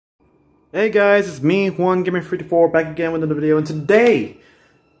Hey guys, it's me, OneGamer54, back again with another video, and today,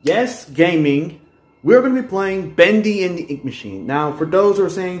 yes, gaming, we're going to be playing Bendy and the Ink Machine. Now, for those who are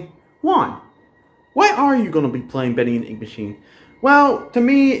saying, Juan, why are you going to be playing Bendy and the Ink Machine? Well, to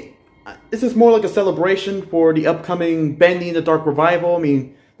me, this is more like a celebration for the upcoming Bendy and the Dark Revival. I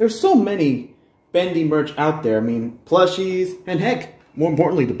mean, there's so many Bendy merch out there. I mean, plushies, and heck, more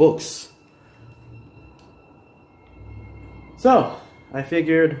importantly, the books. So, I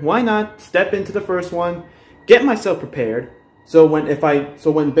figured, why not step into the first one, get myself prepared, so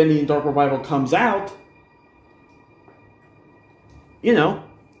when Bendy and Dark Revival comes out, you know.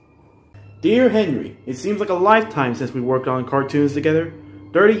 Dear Henry, it seems like a lifetime since we worked on cartoons together.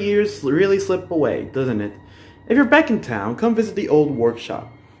 30 years really slip away, doesn't it? If you're back in town, come visit the old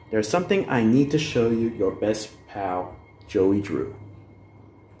workshop. There's something I need to show you, your best pal, Joey Drew.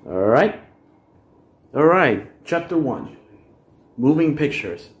 Alright, chapter 1. Moving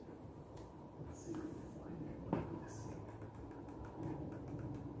pictures.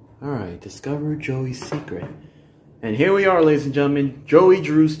 Alright, discover Joey's secret. And here we are, ladies and gentlemen, Joey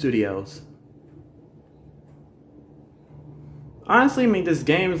Drew Studios. Honestly, I mean, this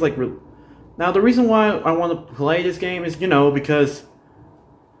game is like... Now, the reason why I want to play this game is, you know, because...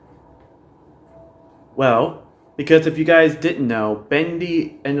 Well, because if you guys didn't know,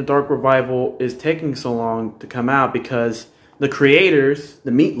 Bendy and the Dark Revival is taking so long to come out because... The creators,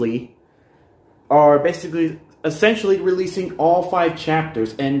 the Meatly, are basically, essentially releasing all 5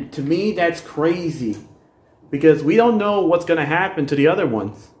 chapters. And to me, that's crazy. Because we don't know what's going to happen to the other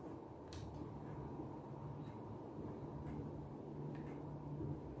ones.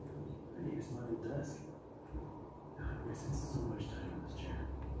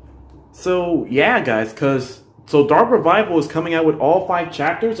 So, yeah, guys, so Dark Revival is coming out with all 5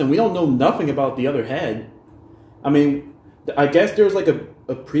 chapters, and we don't know nothing about the other head. I mean... I guess there's like a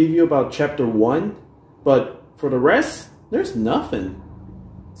preview about chapter 1, but for the rest, there's nothing.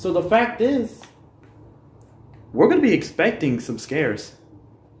 So the fact is, we're going to be expecting some scares.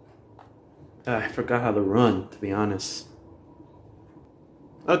 I forgot how to run, to be honest.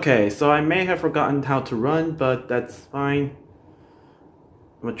 Okay, so I may have forgotten how to run, but that's fine.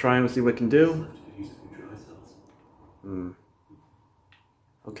 I'm going to try and see what we can do.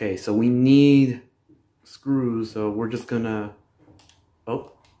 Okay, so we need... screws, so we're just gonna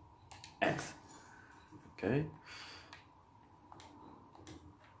X. Okay.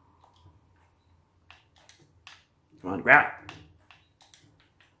 Come on, grab.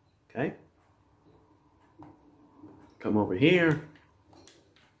 Okay. Come over here.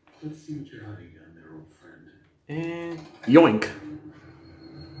 Let's see what you're hiding down there, old friend. And yoink.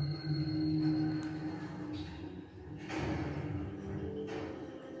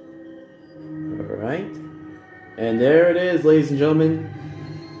 Alright. And there it is, ladies and gentlemen.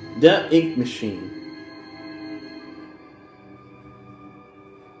 The Ink Machine.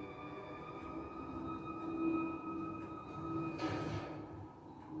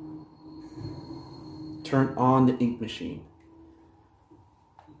 Turn on the Ink Machine.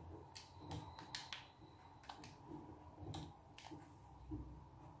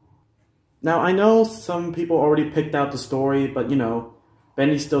 Now, I know some people already picked out the story, but you know,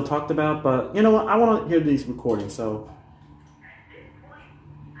 Bendy still talked about, but you know what? I want to hear these recordings, so. At this point,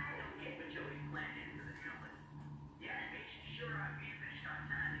 I don't get what Joey's plan is for the company. The animation sure aren't being finished on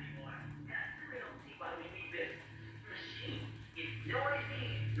time anymore. And I really don't see why we need this machine. It's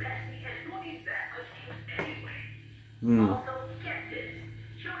noisy, messy, and who needs that machine anyway? Also, get this.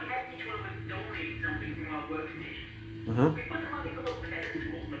 Joey had each one of us donate something from our workstation. We put them on these little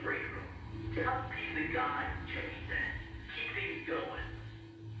pedestals in the break room to help pay the gods, Joey said. Keep things going.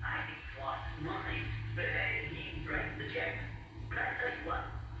 I think Floss is mine, but hey, he writes the check. But I tell you what,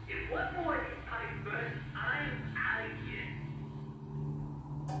 if one more of these pipes burst, I'm out of here.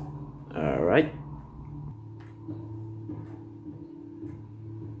 Alright.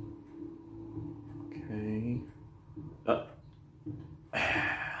 Okay.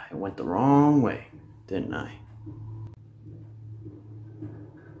 I went the wrong way, didn't I?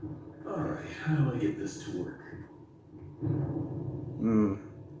 Alright, how do I get this to work?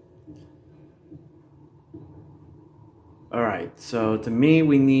 Alright, so to me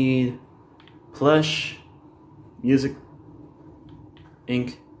we need plush, music,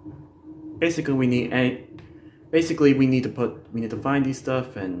 ink. Basically we need to find these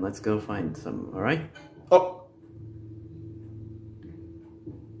stuff, and let's go find some, alright? Oh!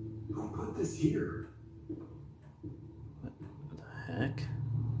 Who put this here? What the heck?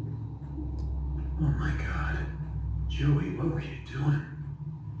 Oh my god. Joey, what were you doing?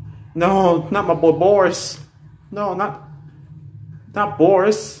 No, not my boy Boris. No, not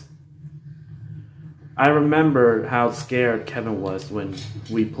Boris. I remember how scared Kevin was when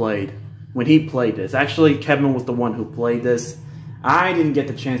he played this. Actually, Kevin was the one who played this. I didn't get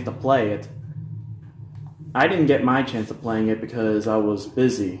the chance to play it. I didn't get my chance of playing it because I was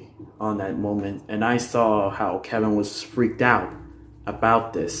busy on that moment, and I saw how Kevin was freaked out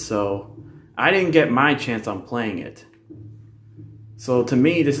about this, so I didn't get my chance on playing it. So to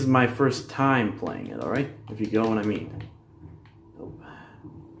me, this is my first time playing it, alright? If you know what I mean.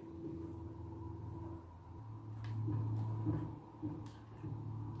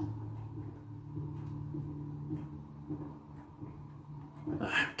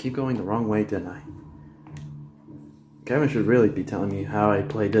 Keep going the wrong way, didn't I? Kevin should really be telling me how I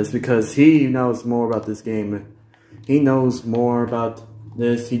play this because he knows more about this game. He knows more about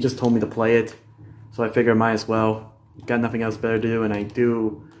this. He just told me to play it, so I figured I might as well. Got nothing else better to do, and I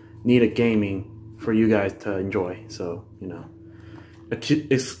do need a gaming for you guys to enjoy. So, you know,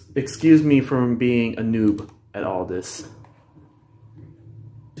 excuse me from being a noob at all this.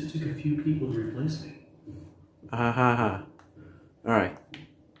 It took a few people to replace me. Ha ha ha. Alright.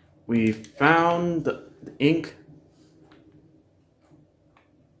 We found the ink.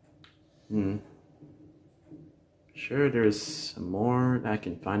 Sure, there's some more I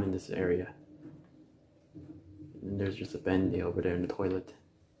can find in this area. And there's just a Bendy over there in the toilet.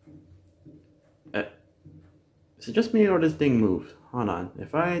 Is it just me or this thing moved? Hold on.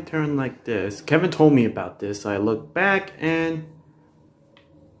 If I turn like this, Kevin told me about this. I look back and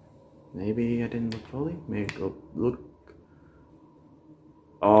maybe I didn't look fully. Maybe go look.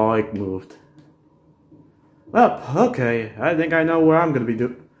 Oh, it moved. Well, okay. I think I know where I'm gonna be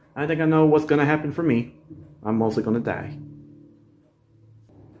doing. I think I know what's gonna happen for me. I'm mostly gonna die.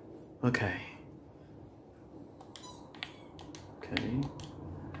 Okay. Okay.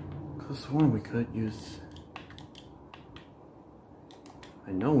 Cause one we could use.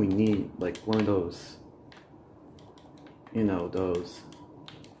 I know we need like one of those. You know, those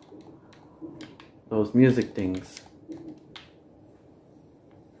music things.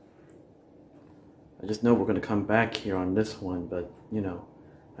 I just know we're gonna come back here on this one, but you know,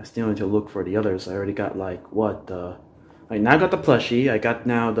 I still need to look for the others. I already got like what I now got the plushie. I got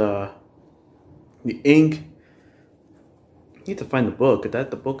now the ink. I need to find the book.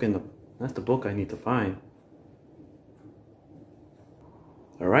 That's the book I need to find.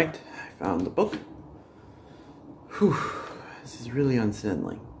 All right, I found the book. Whew, this is really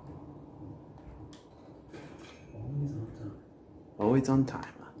unsettling. Always on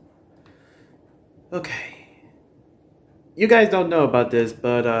time. Okay. You guys don't know about this,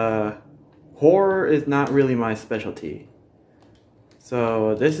 but horror is not really my specialty.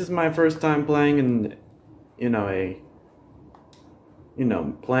 So this is my first time playing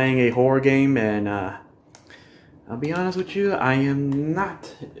playing a horror game, and I'll be honest with you, I'm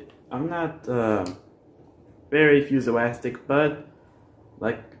not very enthusiastic, but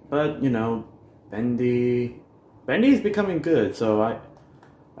you know, Bendy's becoming good, so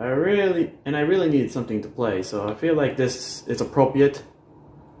I really need something to play, so I feel like this is appropriate.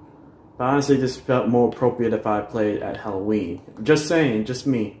 But honestly, this felt more appropriate if I played at Halloween. Just saying, just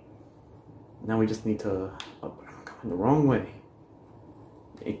me. Now we just need to... Oh, I'm going the wrong way.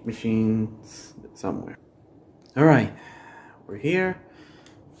 Ink machines somewhere. Alright, we're here.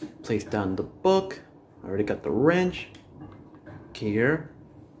 Place down the book. I already got the wrench. Here.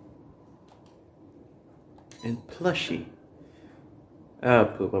 And plushie. Oh,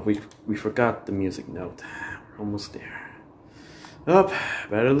 poop, but we forgot the music note. We're almost there. Oh,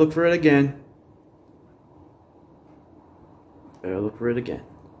 better look for it again. Better look for it again.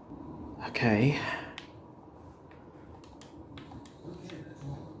 Okay.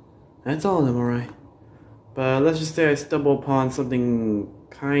 That's all of them, alright. But let's just say I stumbled upon something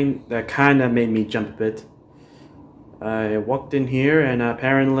that kind of made me jump a bit. I walked in here and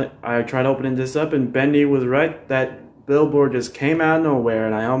apparently I tried opening this up and Bendy was right. That billboard just came out of nowhere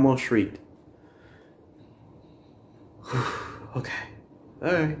and I almost shrieked. Okay.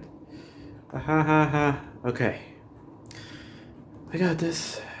 Alright. Ha ha ha. Okay. We got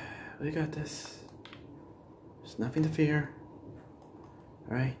this. We got this. There's nothing to fear.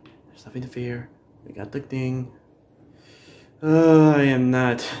 Alright. There's nothing to fear. We got the thing. I am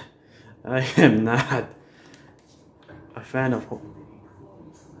not a fan of horror.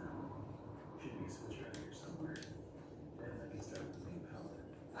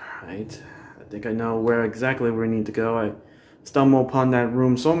 Alright, I think I know exactly where we need to go. I stumbled upon that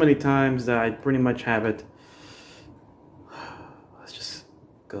room so many times that I pretty much have it. Let's just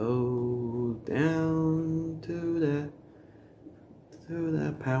go down to the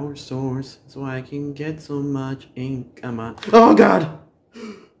power source so I can get so much ink. Come on. Oh god!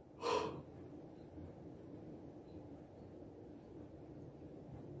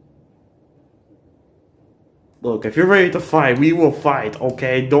 Look, if you're ready to fight, we will fight,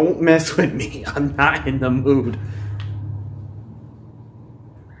 okay? Don't mess with me. I'm not in the mood.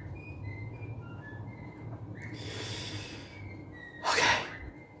 Okay.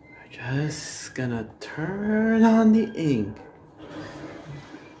 We're just gonna turn on the ink.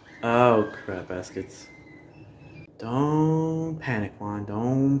 Oh, crap baskets. Don't panic, Juan.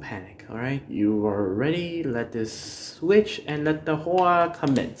 Don't panic, alright? You are ready. Let this switch and let the horror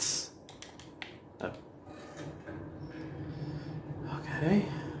commence. Okay.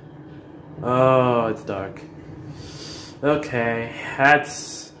 Oh, it's dark. Okay,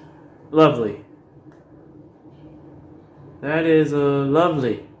 that's lovely. That is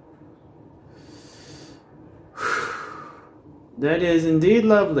lovely. That is indeed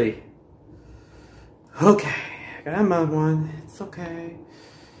lovely. Okay, I got another one. It's okay.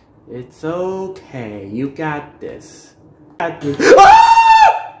 It's okay. You got this. Got this. Ah!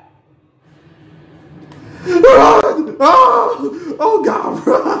 Run! Oh! Oh God!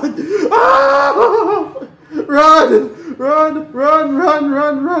 Run! Ah! Run! Run! Run! Run!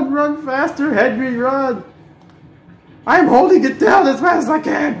 Run! Run! Run faster, Henry! Run! I'm holding it down as fast as I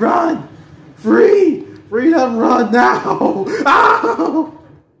can. Run! Free! Freedom! Run now! Ow!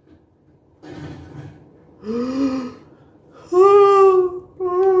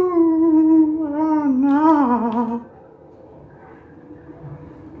 Oh no!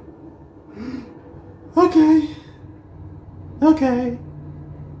 Okay. Okay.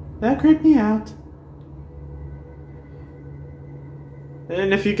 That creeped me out.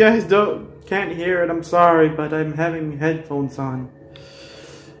 And if you guys can't hear it, I'm sorry, but I'm having headphones on.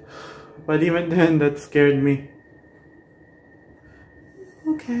 But even then, that scared me.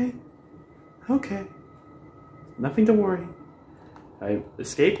 Okay. Okay. Nothing to worry. I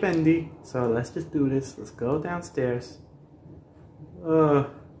escaped Bendy, so let's just do this. Let's go downstairs.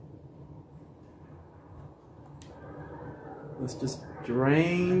 Let's just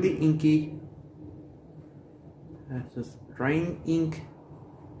drain the inky. Let's just drain ink.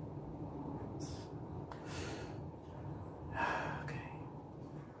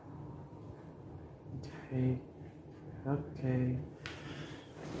 Okay. Okay.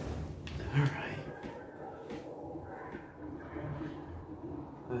 Alright.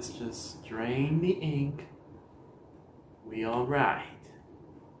 Let's just drain the ink. We alright.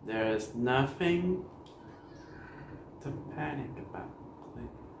 There's nothing to panic about.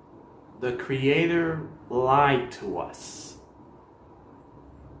 The creator lied to us.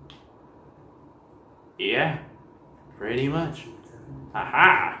 Yeah, pretty much.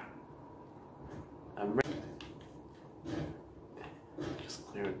 Aha! I'm ready. Just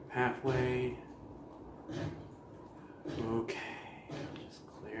clear the pathway. Okay. Just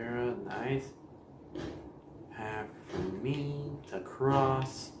clear a nice path for me to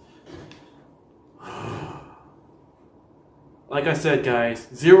cross. Like I said, guys,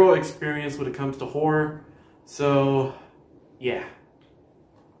 zero experience when it comes to horror. So, yeah.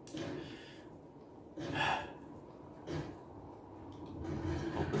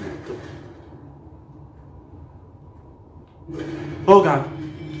 Oh God.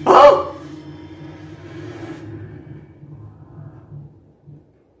 Oh!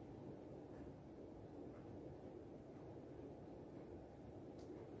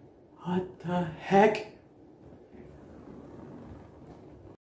 What the heck?